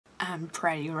and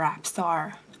pretty rap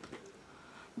star.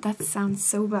 That sounds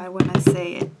so bad when I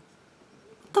say it.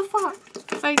 What the fuck?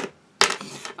 Like,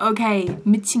 okay,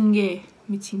 미친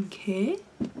개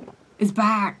is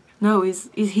back. No, is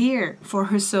here for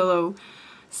her solo,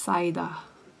 Cider.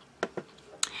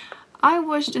 I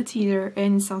watched the teaser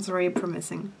and it sounds very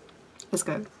promising. Let's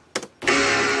go.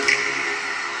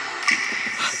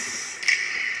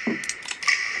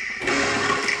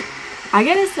 I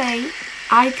gotta say,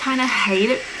 I kinda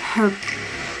hated her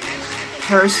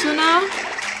persona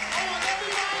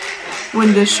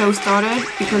when the show started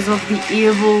because of the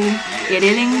evil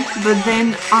editing, but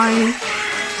then I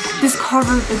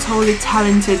discovered a totally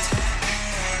talented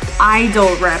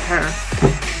idol rapper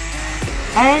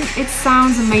and it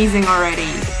sounds amazing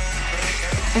already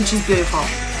and she's beautiful.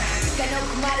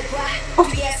 Oh.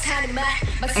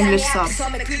 English sub.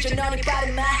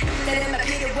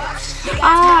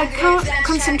 I can't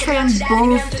concentrate on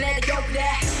both.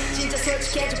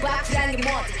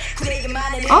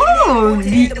 Oh,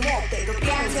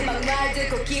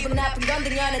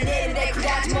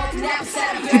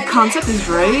 the concept is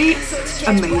really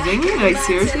amazing. Like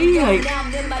seriously, like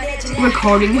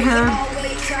recording her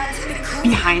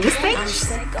behind the stage.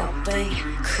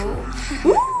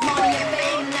 Ooh.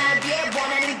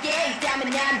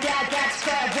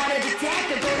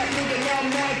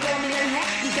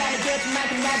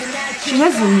 She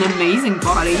has an amazing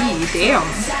body, damn.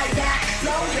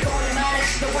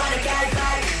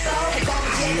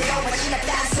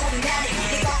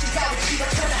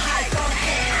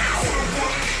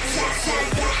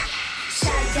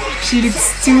 She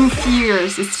looks too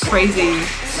fierce, it's crazy.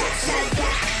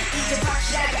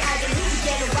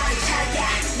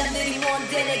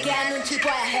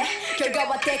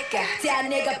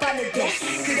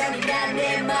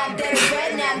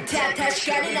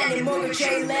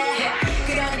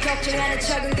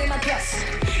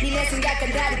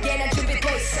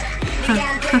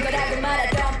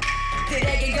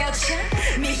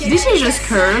 This is just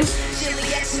curse.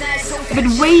 But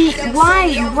wait,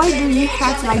 why do you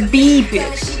have to like beep it?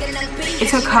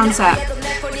 It's a concept.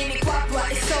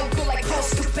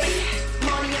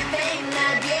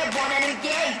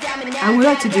 I would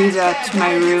like to do that to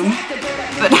my room,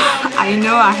 but I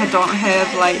know I don't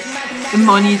have like the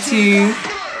money to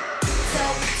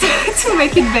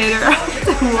make it better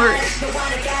afterwards.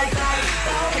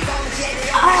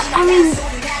 I mean,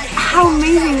 how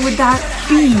amazing would that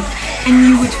be? And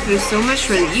you would feel so much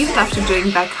relieved after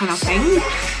doing that kind of thing.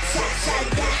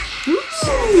 Ooh.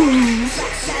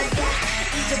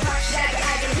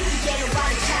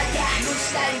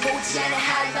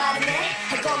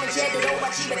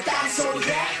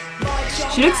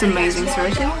 She looks amazing,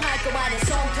 seriously.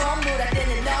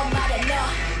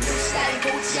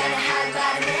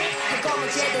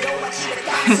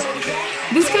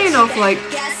 This kind of like,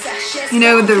 you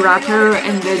know, the rapper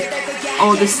and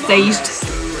all the staged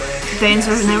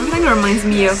dancers and everything reminds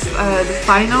me of the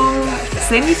final,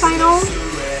 semi-final.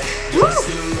 Woo!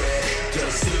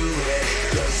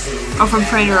 Oh, from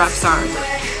Pretty Rap Star.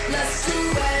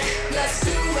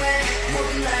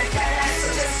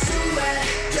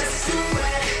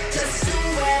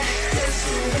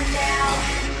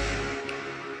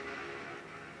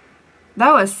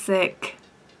 That was sick.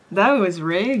 That was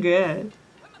really good.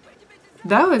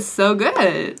 That was so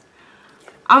good.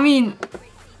 I mean,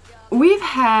 we've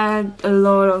had a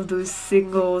lot of those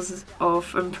singles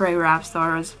of Pretty Rap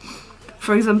Stars.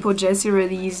 For example, YEZI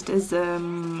released as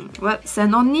Sen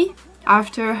Onni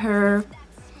after her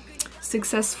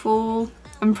successful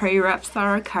Pretty Rap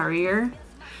Star career.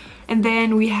 And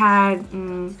then we had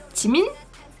Jimin,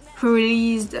 who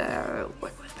released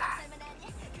what was that?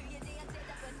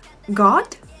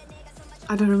 God?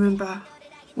 I don't remember.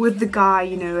 With the guy,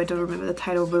 you know, I don't remember the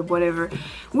title, but whatever.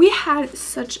 We had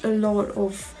such a lot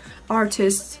of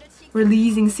artists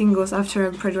releasing singles after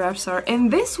a Pretty Rap Star,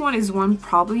 and this one is one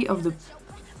probably of the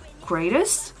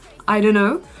greatest. I don't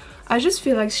know. I just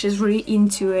feel like she's really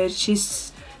into it.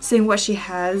 She's saying what she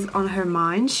has on her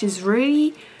mind. She's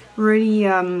really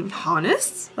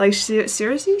honest. Like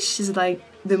seriously, she's like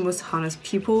the most honest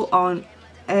people on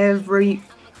every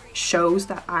shows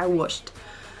that I watched.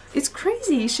 It's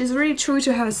crazy. She's really true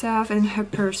to herself and her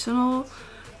personal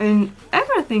and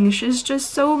everything. She's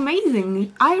just so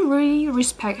amazing. I really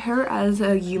respect her as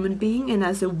a human being and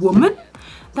as a woman.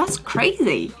 That's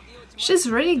crazy. She's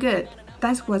really good.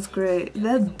 That's what's great.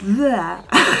 That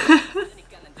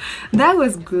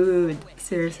was good.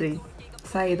 Seriously.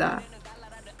 Cider.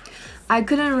 I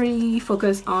couldn't really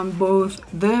focus on both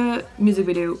the music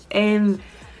video and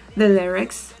the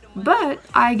lyrics, but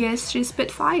I guess she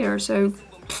spit fire, so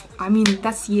I mean,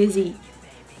 that's YEZI.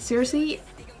 Seriously,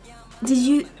 did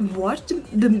you watch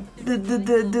the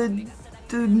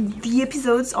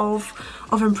episodes of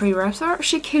Umbrella Rapstar?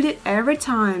 She killed it every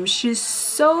time. She's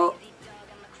so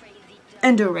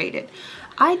underrated.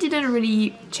 I didn't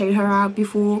really check her out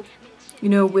before, you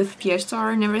know, with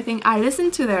Fiestar and everything. I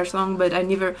listened to their song, but I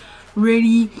never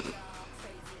really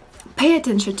pay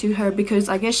attention to her because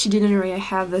I guess she didn't really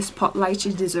have the spotlight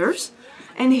she deserves.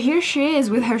 And here she is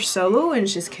with her solo and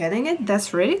she's killing it.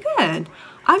 That's really good.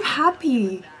 I'm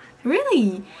happy,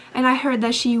 really. And I heard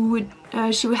that she would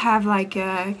have like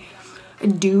a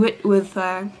duet with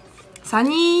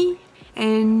Sunny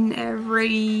and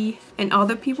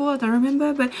other people. I don't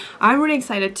remember, but I'm really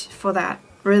excited for that.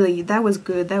 Really, that was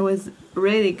good. That was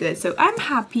really good. So I'm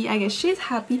happy. I guess she's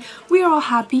happy. We're all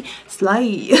happy.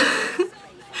 Slay.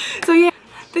 So yeah,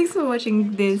 thanks for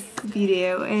watching this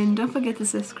video and don't forget to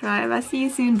subscribe. I'll see you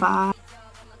soon. Bye.